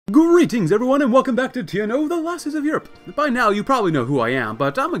Greetings everyone and welcome back to TNO, the Lasses of Europe. By now you probably know who I am,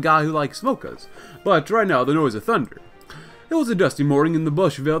 but I'm a guy who likes smokers. But right now the noise of thunder. It was a dusty morning in the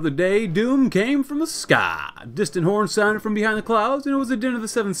Bushville. The day doom came from the sky. Distant horns sounded from behind the clouds, and it was the din of the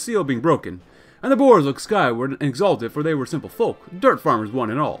seventh seal being broken. And the Boers looked skyward and exalted, for they were simple folk, dirt farmers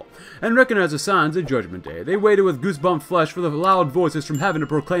one and all, and recognized the signs of Judgment Day. They waited with goose-bumped flesh for the loud voices from heaven to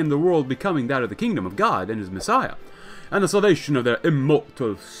proclaim the world becoming that of the kingdom of God and his Messiah, and the salvation of their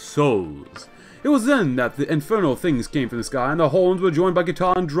immortal souls. It was then that the infernal things came from the sky, and the horns were joined by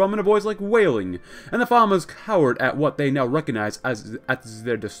guitar and drum and a voice like wailing, and the farmers cowered at what they now recognized as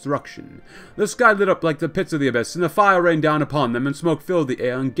their destruction. The sky lit up like the pits of the abyss, and the fire rained down upon them, and smoke filled the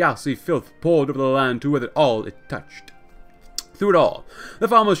air, and ghastly filth poured over the land to wither all it touched. Through it all, the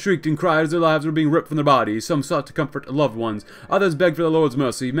farmers shrieked and cried as their lives were being ripped from their bodies. Some sought to comfort loved ones, others begged for the Lord's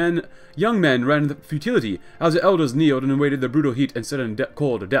mercy. Young men ran the futility, as the elders kneeled and awaited the brutal heat and set in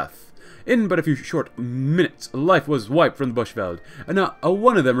cold death. In but a few short minutes, life was wiped from the Bushveld, and not a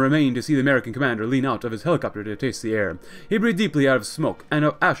one of them remained to see the American commander lean out of his helicopter to taste the air. He breathed deeply out of smoke and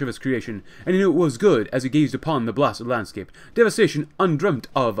of ash of his creation, and he knew it was good as he gazed upon the blasted landscape, devastation undreamt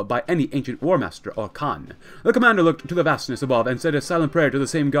of by any ancient war master or Khan. The commander looked to the vastness above and said a silent prayer to the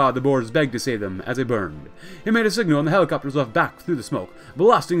same God the Boers begged to save them as they burned. He made a signal, and the helicopters left back through the smoke,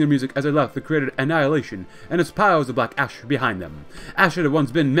 blasting their music as they left the created annihilation and its piles of black ash behind them. Ash had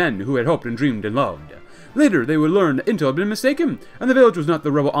once been men who had hoped and dreamed and loved. Later, they would learn that Intel had been mistaken, and the village was not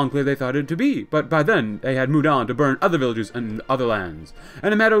the rebel enclave they thought it to be, but by then they had moved on to burn other villages and other lands,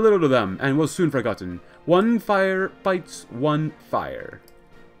 and it mattered little to them, and was soon forgotten. One fire fights one fire.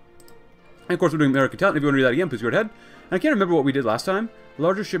 And of course, we're doing American talent. If you want to read that again, please go ahead. And I can't remember what we did last time.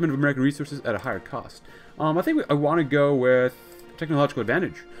 Larger shipment of American resources at a higher cost. I think I want to go with technological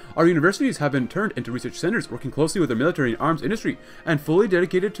advantage. Our universities have been turned into research centers, working closely with the military and arms industry, and fully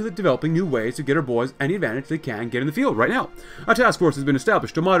dedicated to developing new ways to get our boys any advantage they can get in the field right now. A task force has been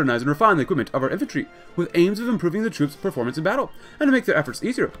established to modernize and refine the equipment of our infantry, with aims of improving the troops' performance in battle. And to make their efforts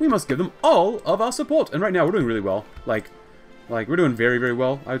easier, we must give them all of our support. And right now, we're doing really well. Like we're doing very, very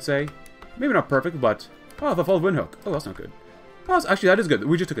well, I would say. Maybe not perfect, but... Oh, the followed windhook. Oh, that's not good. Oh, actually, that is good.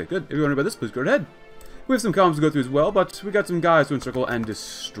 We just took it. Good. If you want to know about this, please go ahead. We have some comms to go through as well, but we got some guys to encircle and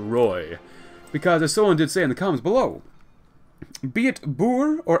destroy. Because, as someone did say in the comments below, be it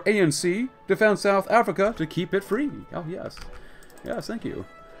Boer or ANC, defend South Africa to keep it free. Oh, yes. Yes, thank you.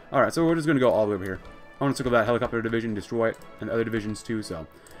 Alright, so we're just going to go all the way over here. I want to circle that helicopter division, destroy it, and other divisions too, so.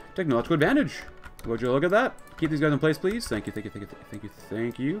 Technological advantage. Would you look at that? Keep these guys in place, please. Thank you, thank you, thank you, thank you,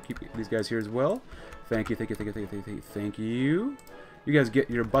 thank you. Keep these guys here as well. Thank you, thank you, thank you, thank you, thank you, thank you. You guys get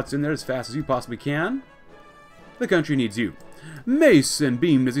your butts in there as fast as you possibly can. The country needs you. Mason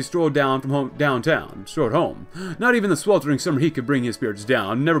beamed as he strolled down from downtown. Strode home. Not even the sweltering summer heat could bring his spirits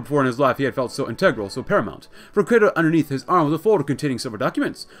down. Never before in his life he had felt so integral, so paramount. For cradled underneath his arm was a folder containing several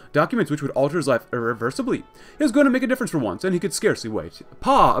documents. Documents which would alter his life irreversibly. He was going to make a difference for once, and he could scarcely wait.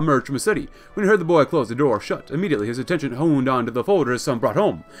 Pa emerged from his study. When he heard the boy close the door shut, immediately his attention honed on to the folder his son brought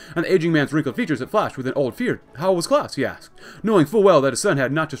home. And the aging man's wrinkled features had flashed with an old fear. How was class? He asked, knowing full well that his son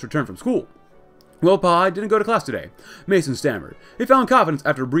had not just returned from school. Well, Pa, I didn't go to class today. Mason stammered. He found confidence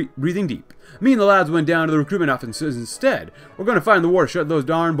after breathing deep. Me and the lads went down to the recruitment office instead. We're going to find the war to shut those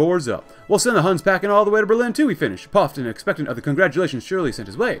darn Boers up. We'll send the Huns packing all the way to Berlin, too, he finished, puffed and expectant of the congratulations Shirley sent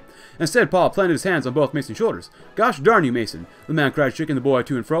his way. Instead, Pa planted his hands on both Mason's shoulders. Gosh darn you, Mason, the man cried, shaking the boy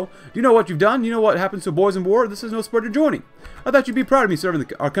to and fro. Do you know what you've done? You know what happens to boys in war? This is no sport of joining. I thought you'd be proud of me serving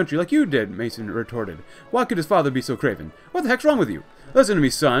our country like you did, Mason retorted. Why could his father be so craven? What the heck's wrong with you? Listen to me,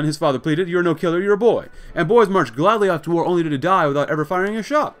 son, his father pleaded. You're no killer, you're a boy. And boys march gladly off to war only to die without ever firing a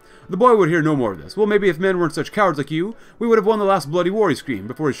shot. The boy would hear no more of this. Well, maybe if men weren't such cowards like you, we would have won the last bloody war, he screamed,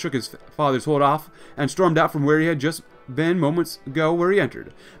 before he shook his father's hold off and stormed out from where he had just been moments ago where he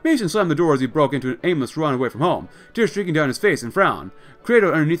entered. Mason slammed the door as he broke into an aimless run away from home, tears streaking down his face and frown.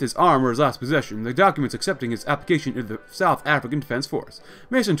 Cradled underneath his arm were his last possession, the documents accepting his application into the South African Defense Force.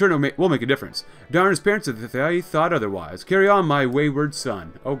 Mason turned will make a difference. Darn his parents if they thought otherwise. Carry on, my wayward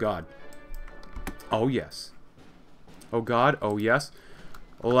son. Oh, God. Oh, yes. Oh, God. Oh, yes.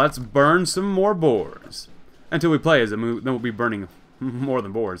 Let's burn some more Boers. Until we play as them, then we'll be burning more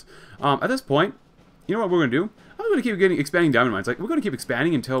than Boers. At this point, you know what we're going to do? I'm going to keep expanding diamond mines. Like, we're going to keep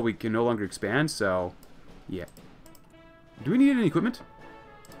expanding until we can no longer expand, so... Yeah. Do we need any equipment?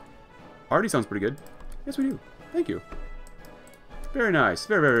 Already sounds pretty good. Yes, we do. Thank you. Very nice.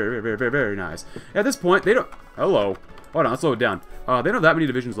 Very, very, very, very, very nice. At this point, they don't... Hello. Hold on, let's slow it down. They don't have that many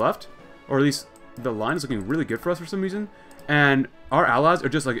divisions left. Or at least, the line is looking really good for us for some reason. And our allies are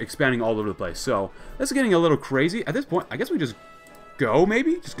just, like, expanding all over the place. So, this is getting a little crazy. At this point, I guess we just go,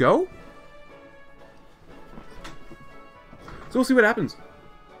 maybe? Just go? So we'll see what happens.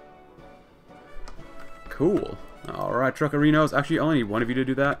 Cool. Alright, Truckerinos. Actually, I only need one of you to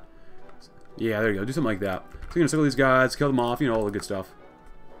do that. Yeah, there you go. Do something like that. So you're gonna circle these guys, kill them off, you know, all the good stuff.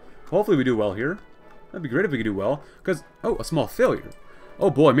 Hopefully we do well here. That'd be great if we could do well. Because, oh, a small failure. Oh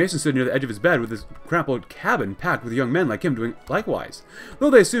boy, Mason stood near the edge of his bed with his crumpled cabin packed with young men like him doing likewise.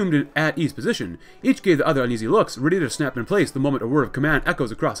 Though they assumed an at-ease position, each gave the other uneasy looks, ready to snap in place the moment a word of command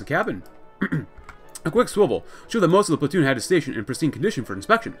echoes across the cabin. A quick swivel showed that most of the platoon had his station in pristine condition for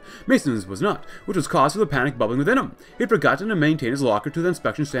inspection. Mason's was not, which was cause for the panic bubbling within him. He had forgotten to maintain his locker to the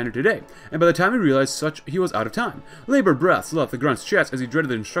inspection standard today, and by the time he realized such, he was out of time. Labored breaths left the grunt's chest as he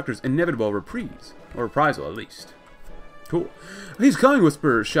dreaded the instructor's inevitable reprise, or reprisal at least. Cool. He's coming,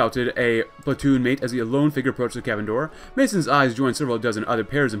 Whisper shouted a platoon mate as the lone figure approached the cabin door. Mason's eyes joined several dozen other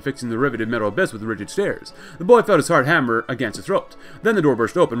pairs in fixing the riveted metal abyss with rigid stares. The boy felt his heart hammer against his throat. Then the door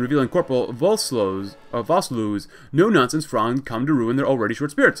burst open, revealing Corporal Vosloo's no-nonsense frond come to ruin their already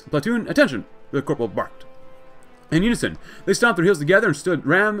short spirits. Platoon, attention! The corporal barked. In unison, they stomped their heels together and stood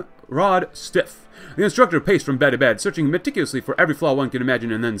ramrod stiff. The instructor paced from bed to bed, searching meticulously for every flaw one could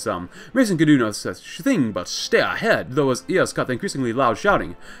imagine and then some. Mason could do no such thing but stare ahead, though his ears caught the increasingly loud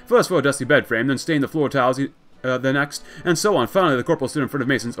shouting. First for a dusty bed frame, then stained the floor tiles, the next, and so on. Finally, the corporal stood in front of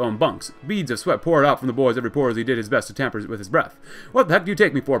Mason's own bunks. Beads of sweat poured out from the boy's every pore as he did his best to tamper with his breath. "What the heck do you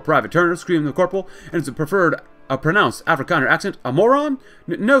take me for, Private Turner?" screamed the corporal, and his preferred a pronounced Afrikaner accent. "A moron?"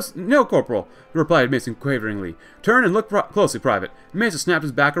 No, Corporal," replied Mason quaveringly. "Turn and look closely, Private." Mason snapped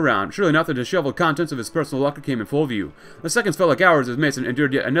his back around. Surely enough, the disheveled contents of his personal locker came in full view. The seconds felt like hours as Mason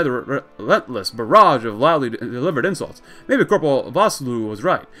endured yet another relentless barrage of loudly delivered insults. Maybe Corporal Vosloo was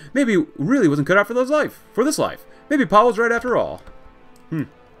right. Maybe he really wasn't cut out for this life. Maybe Paul was right after all.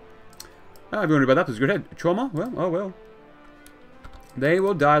 I've wondered about that. That's a good head. Trauma? Well, oh well. They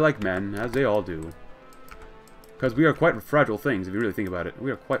will die like men, as they all do. Because we are quite fragile things, if you really think about it. We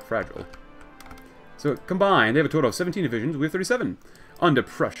are quite fragile. So, combined, they have a total of 17 divisions. We have 37. Under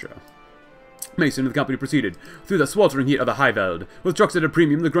pressure. Mason and the company proceeded through the sweltering heat of the High Veld. With trucks at a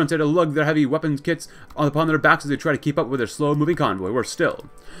premium, the grunts had to lug their heavy weapons kits upon their backs as they tried to keep up with their slow-moving convoy. Worse still,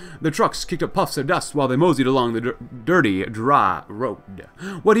 the trucks kicked up puffs of dust while they moseyed along the dirty, dry road.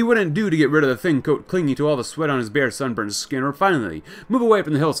 What he wouldn't do to get rid of the thin coat clinging to all the sweat on his bare, sunburned skin, or finally move away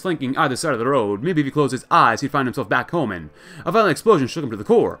from the hills flanking either side of the road. Maybe if he closed his eyes, he'd find himself back home in. A violent explosion shook him to the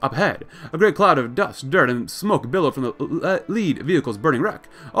core. Up ahead, a great cloud of dust, dirt, and smoke billowed from the lead vehicle's burning wreck.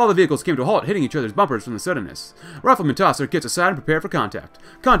 All the vehicles came to a halt, hitting each other's bumpers from the suddenness. Riflemen tossed their kits aside and prepared for contact.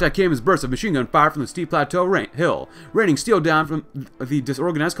 Contact came as bursts of machine gun fire from the steep plateau hill, raining steel down from the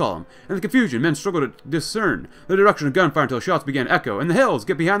disorganized column. In the confusion, men struggled to discern the direction of gunfire until shots began to echo. "In the hills!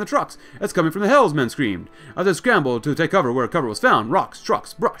 Get behind the trucks! It's coming from the hills!" men screamed. As they scrambled to take cover where cover was found, rocks,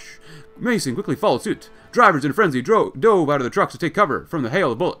 trucks, brush. Mason quickly followed suit. Drivers in a frenzy dove out of the trucks to take cover from the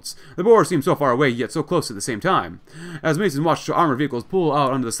hail of bullets. The Boers seemed so far away, yet so close at the same time. As Mason watched the armored vehicles pull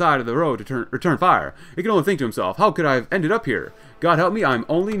out onto the side of the road to return fire, he could only think to himself, "How could I have ended up here? God help me, I'm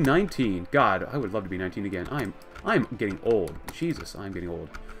only 19. God, I would love to be 19 again. I'm getting old. Jesus, I'm getting old.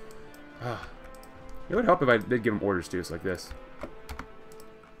 It would help if I did give him orders too, like this.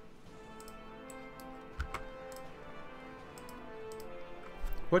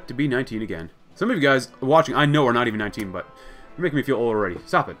 What, to be 19 again? Some of you guys watching, I know, are not even 19, but you're making me feel old already.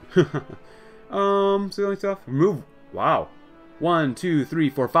 Stop it. Ceiling stuff. Remove. Wow. 1, 2, 3,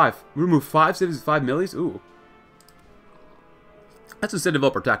 4, 5. Remove 5 cities, 5 millis? Ooh. That's instead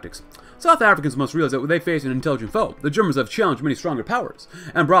developer tactics. South Africans must realize that they face an intelligent foe. The Germans have challenged many stronger powers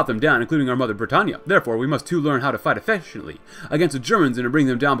and brought them down, including our mother Britannia. Therefore, we must too learn how to fight efficiently against the Germans and to bring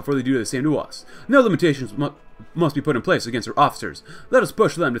them down before they do the same to us. No limitations must be put in place against our officers. Let us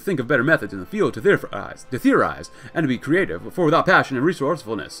push them to think of better methods in the field, to theorize, and to be creative. For without passion and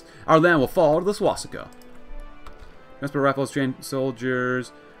resourcefulness, our land will fall to the swastika. Vesper rifles, trained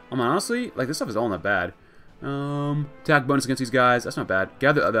soldiers. Honestly, like, this stuff is all not bad. Attack bonus against these guys. That's not bad.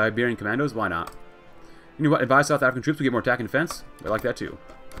 Gather the Iberian commandos. Why not? You know what? Advise South African troops to get more attack and defense. I like that too.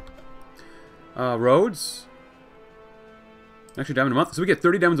 Roads. Actually, diamond a month. So we get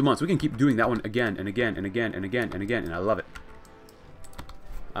 30 diamonds a month. So we can keep doing that one again and again and again and again and again. And I love it.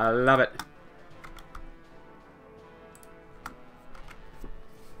 I love it.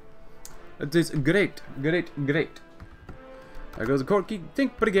 It is great. Great. Great. There goes the Corky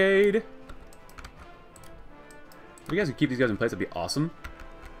Think Brigade. If you guys could keep these guys in place, that'd be awesome.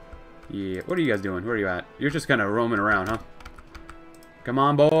 Yeah, what are you guys doing? Where are you at? You're just kind of roaming around, huh? Come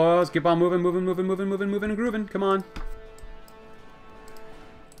on, boys. Keep on moving and grooving. Come on.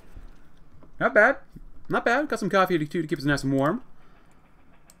 Not bad. Not bad. Got some coffee too to keep us nice and warm.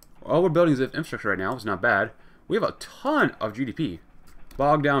 All we're building is infrastructure right now. It's not bad. We have a ton of GDP.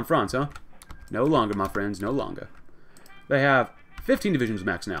 Bogged down France, huh? No longer, my friends. No longer. They have 15 divisions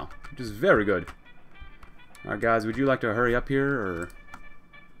max now, which is very good. Alright, guys. Would you like to hurry up here, or...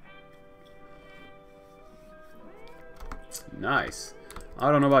 Nice. I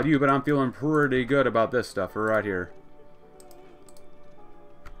don't know about you, but I'm feeling pretty good about this stuff right here.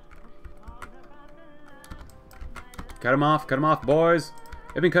 Cut them off, boys.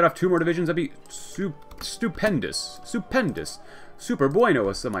 If we can cut off 2 more divisions, that'd be stupendous. Stupendous. Super bueno,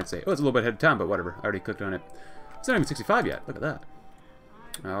 as some might say. Oh, it's a little bit ahead of time, but whatever. I already clicked on it. It's not even 65 yet. Look at that.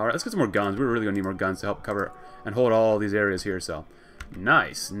 Alright, let's get some more guns. We're really going to need more guns to help cover and hold all these areas here, so.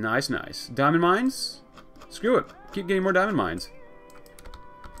 Nice, nice, nice. Diamond mines? Screw it. Keep getting more diamond mines.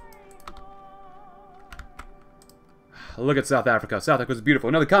 Look at South Africa. South Africa is beautiful.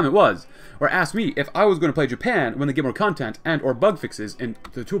 Another comment was, or asked me if I was going to play Japan when they get more content and or bug fixes in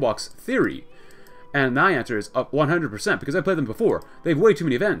the toolbox theory. And my answer is up 100% because I played them before. They have way too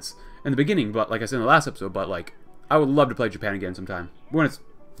many events in the beginning, but like I said in the last episode, but like, I would love to play Japan again sometime. When it's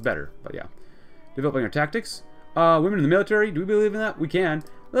better, but yeah. Developing our tactics. Women in the military, do we believe in that? We can.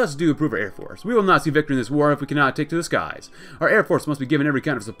 Let's do improve our Air Force. We will not see victory in this war if we cannot take to the skies. Our Air Force must be given every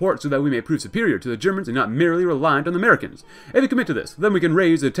kind of support so that we may prove superior to the Germans and not merely reliant on the Americans. If we commit to this, then we can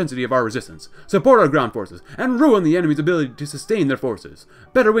raise the intensity of our resistance, support our ground forces, and ruin the enemy's ability to sustain their forces.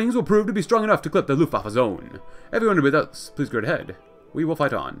 Better wings will prove to be strong enough to clip the Luftwaffe zone. Everyone with us, please go ahead. We will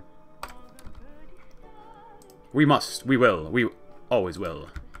fight on. We must. We will. We always will.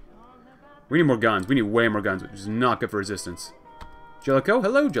 We need more guns. We need way more guns, which is not good for resistance. Jellicoe?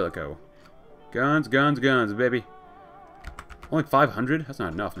 Hello, Jellicoe. Guns, guns, guns, baby. Only 500? That's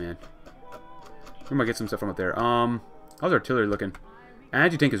not enough, man. We might get some stuff from up there. How's artillery looking?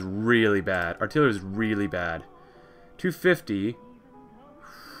 Anti-tank is really bad. Artillery is really bad. 250.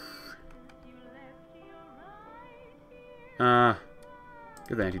 Get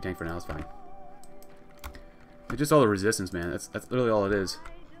the anti-tank for now. It's fine. It's just all the resistance, man. That's literally all it is.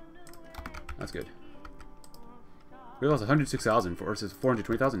 That's good. We lost 106,000 versus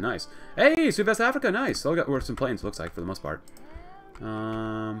 420,000. Nice. Hey, so West Africa. Nice. All got worse some planes. Looks like for the most part.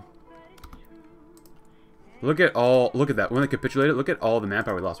 Look at that. When they capitulated, look at all the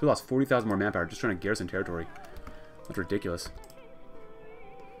manpower we lost. We lost 40,000 more manpower just trying to garrison territory. That's ridiculous.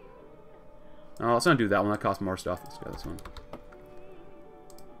 Oh, let's not do that one. That costs more stuff. Let's go this one.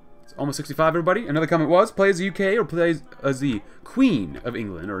 It's almost 65, everybody. Another comment was, play as the UK or plays as the Queen of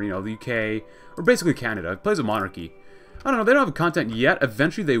England, or, you know, the UK, or basically Canada. Plays a monarchy. I don't know, they don't have content yet.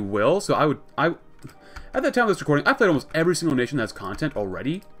 Eventually they will, so at that time of this recording, I played almost every single nation that has content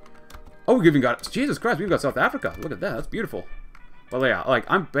already. Oh, we've even got, Jesus Christ, we've got South Africa. Look at that, that's beautiful. Well, yeah, like,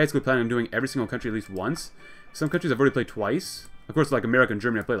 I'm basically planning on doing every single country at least once. Some countries I've already played twice. Of course, like America and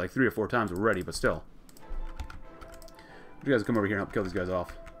Germany, I've played like 3 or 4 times already, but still. You guys come over here and help kill these guys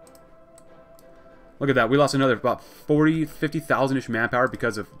off. Look at that, we lost another about 40, 50,000-ish manpower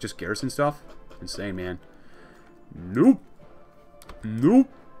because of just garrison stuff. Insane, man. Nope. Nope.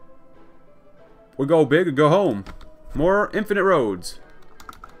 We go big or go home. More infinite roads.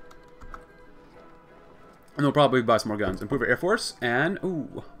 And they'll probably buy some more guns. Improve our Air Force. And,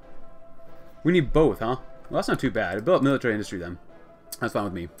 ooh. We need both, huh? Well, that's not too bad. Build up military industry, then. That's fine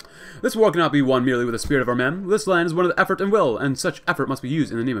with me. This war cannot be won merely with the spirit of our men. This land is one of the effort and will, and such effort must be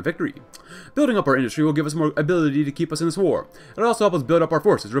used in the name of victory. Building up our industry will give us more ability to keep us in this war. It'll also help us build up our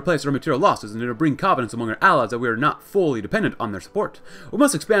forces, replace our material losses, and it'll bring confidence among our allies that we are not fully dependent on their support. We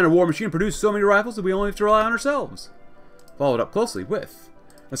must expand our war machine and produce so many rifles that we only have to rely on ourselves. Followed up closely with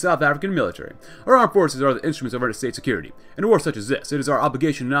the South African military. Our armed forces are the instruments of our state security. In a war such as this, it is our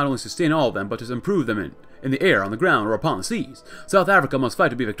obligation to not only sustain all of them, but to improve them in the air, on the ground, or upon the seas. South Africa must fight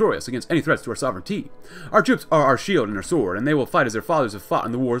to be victorious against any threats to our sovereignty. Our troops are our shield and our sword, and they will fight as their fathers have fought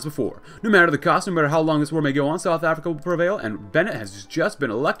in the wars before. No matter the cost, no matter how long this war may go on, South Africa will prevail, and Bennett has just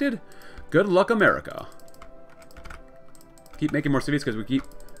been elected. Good luck, America. Keep making more cities, because we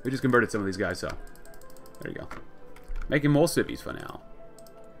just converted some of these guys, so there you go. Making more cities for now.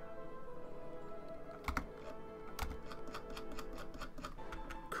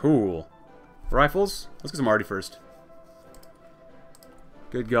 Cool. Rifles? Let's get some arty first.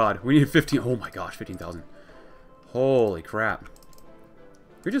 Good God. We need 15. Oh my gosh, 15,000. Holy crap. Can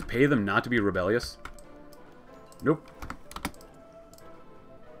we just pay them not to be rebellious? Nope.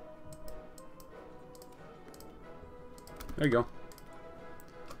 There you go.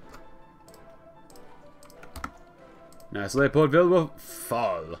 Nice. Leopoldville will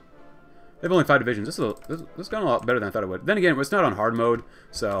fall. They have only 5 divisions. This is gone a lot better than I thought it would. Then again, it's not on hard mode,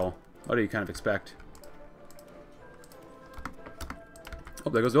 so what do you kind of expect? Oh,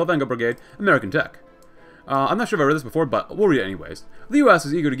 there goes the Vanguard Brigade, American Tech. I'm not sure if I read this before, but we'll read it anyways. The U.S.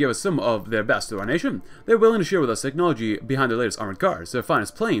 is eager to give us some of their best to our nation. They're willing to share with us technology behind their latest armored cars, their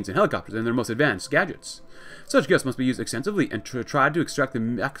finest planes and helicopters, and their most advanced gadgets. Such gifts must be used extensively and try to extract the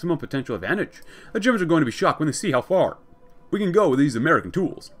maximum potential advantage. The Germans are going to be shocked when they see how far we can go with these American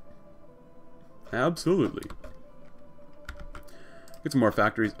tools. Absolutely. Get some more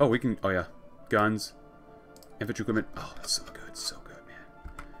factories. Oh, we can... Oh, yeah. Guns. Infantry equipment. Oh, that's so good. So good,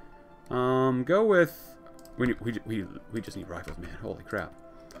 man. Go with... We just need rifles, man. Holy crap.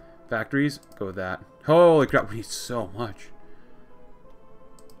 Factories. Go with that. Holy crap. We need so much.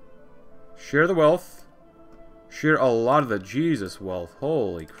 Share the wealth. Share a lot of the Jesus wealth.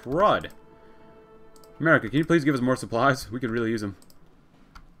 Holy crud. America, can you please give us more supplies? We could really use them.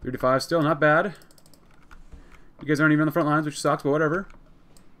 35 still, not bad. You guys aren't even on the front lines, which sucks, but whatever.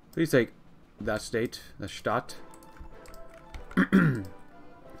 Please take that state, the Stadt.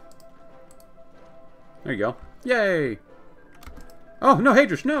 There you go. Yay! Oh, no,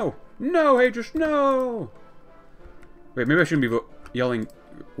 Hadrish, no! No, Hadrish, no! Wait, maybe I shouldn't be yelling,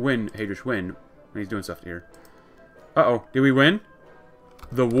 win, Hadrish, win, when he's doing stuff here. Uh-oh, did we win?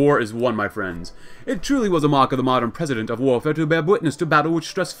 The war is won, my friends. It truly was a mark of the modern president of warfare to bear witness to battle which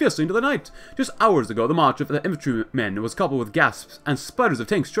stressed fiercely into the night. Just hours ago, the march of the infantrymen was coupled with gasps and sputters of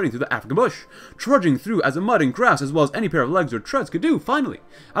tanks strutting through the African bush, trudging through as mud and grass as well as any pair of legs or treads could do. Finally,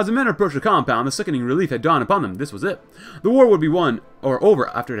 as the men approached the compound, the sickening relief had dawned upon them. This was it. The war would be won or over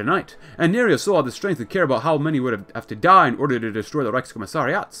after tonight, and nary a soul had the strength to care about how many would have to die in order to destroy the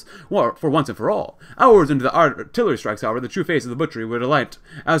Reichskommissariats, for once and for all. Hours into the artillery strikes, however, the true face of the butchery would alight,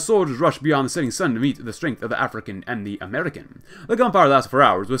 as soldiers rushed beyond the setting sun to meet the strength of the African and the American. The gunfire lasted for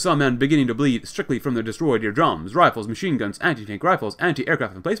hours, with some men beginning to bleed strictly from their destroyed eardrums, rifles, machine guns, anti-tank rifles,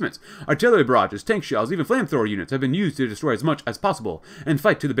 anti-aircraft emplacements, artillery barrages, tank shells, even flamethrower units have been used to destroy as much as possible and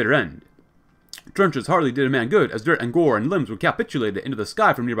fight to the bitter end. Trenches hardly did a man good, as dirt and gore and limbs were capitulated into the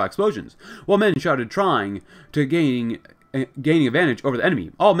sky from nearby explosions, while men shouted trying to gaining advantage over the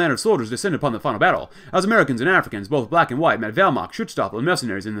enemy. All manner of soldiers descended upon the final battle, as Americans and Africans, both black and white, met Wehrmacht, Schutzstaffel, and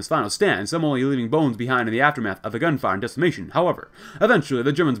mercenaries in this final stand, some only leaving bones behind in the aftermath of the gunfire and decimation. However, eventually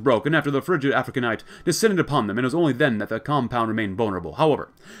the Germans broke, and after the frigid Africanite descended upon them, and it was only then that the compound remained vulnerable.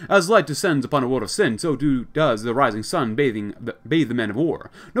 However, as light descends upon a world of sin, so does the rising sun bathe the men of war.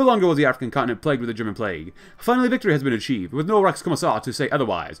 No longer was the African continent plagued with the German plague. Finally, victory has been achieved, with no Reichskommissar to say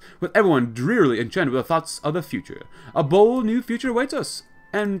otherwise, with everyone drearily enchanted with the thoughts of the future. A bold new future awaits us.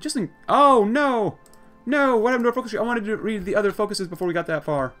 And just oh no! No, what happened to our focus? I wanted to read the other focuses before we got that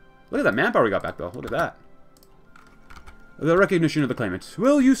far. Look at that manpower we got back though. Look at that. The recognition of the claimant.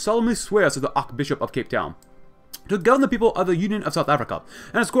 Will you solemnly swear, said the Archbishop of Cape Town, to govern the people of the Union of South Africa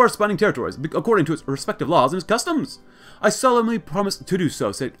and its corresponding territories according to its respective laws and its customs? I solemnly promise to do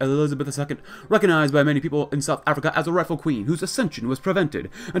so, said Elizabeth II, recognized by many people in South Africa as a rightful queen, whose ascension was prevented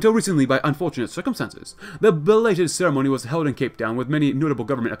until recently by unfortunate circumstances. The belated ceremony was held in Cape Town with many notable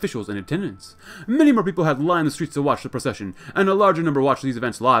government officials in attendance. Many more people had lined the streets to watch the procession, and a larger number watched these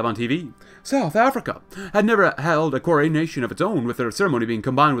events live on TV. South Africa had never held a coronation of its own, with their ceremony being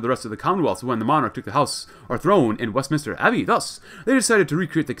combined with the rest of the Commonwealth when the monarch took the house or throne in Westminster Abbey. Thus, they decided to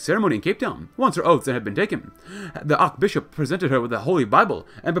recreate the ceremony in Cape Town. Once her oaths had been taken, the Archbishop presented her with the Holy Bible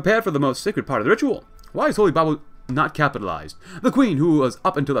and prepared for the most sacred part of the ritual. Why is Holy Bible not capitalized? The Queen, who was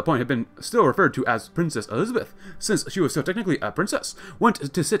up until that point had been still referred to as Princess Elizabeth, since she was so technically a princess,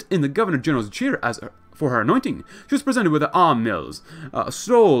 went to sit in the Governor-General's chair for her anointing. She was presented with the arm mills,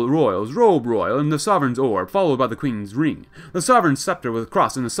 stole royals, robe royal, and the sovereign's orb, followed by the Queen's ring, the sovereign's scepter with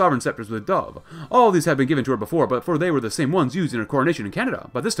cross, and the sovereign scepters with dove. All these had been given to her before, for they were the same ones used in her coronation in Canada,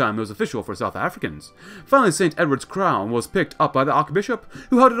 but this time it was official for South Africans. Finally, St. Edward's crown was picked up by the Archbishop,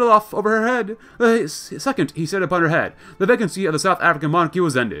 who held it aloft over her head. The second he set upon her head, the vacancy of the South African monarchy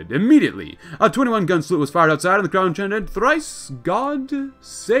was ended. Immediately, a 21-gun salute was fired outside, and the crown chanted, "Thrice God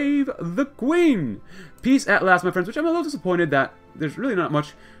save the Queen!" Peace at last, my friends, which I'm a little disappointed that there's really not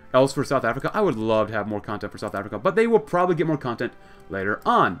much else for South Africa. I would love to have more content for South Africa, but they will probably get more content later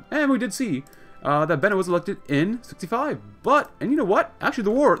on. And we did see that Bennett was elected in 65. And you know what? Actually,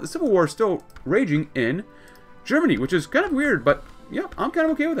 the Civil War is still raging in Germany, which is kind of weird, but yeah, I'm kind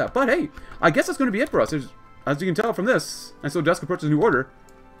of okay with that. But hey, I guess that's going to be it for us. As you can tell from this, and so Desk approaches a new order.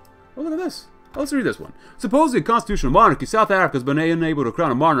 Oh, look at this. Oh, let's read this one. Supposed a constitutional monarchy, South Africa has been unable to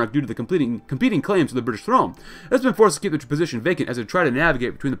crown a monarch due to the competing claims to the British throne. It has been forced to keep the position vacant as it tried to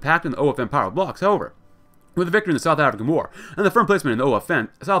navigate between the Pact and the OFM power blocks. However, With the victory in the South African War and the firm placement in the OFN,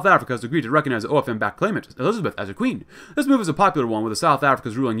 South Africa has agreed to recognize the OFN-backed claimant, Elizabeth, as a queen. This move is a popular one with the South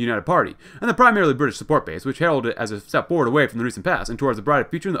Africa's ruling United Party and the primarily British support base, which heralded it as a step forward away from the recent past and towards the brighter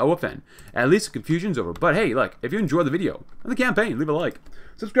future in the OFN. At least the confusion's over. But hey, look, if you enjoyed the video and the campaign, leave a like.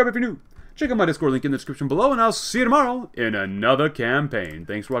 Subscribe if you're new. Check out my Discord link in the description below, and I'll see you tomorrow in another campaign.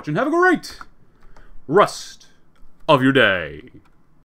 Thanks for watching. Have a great rest of your day.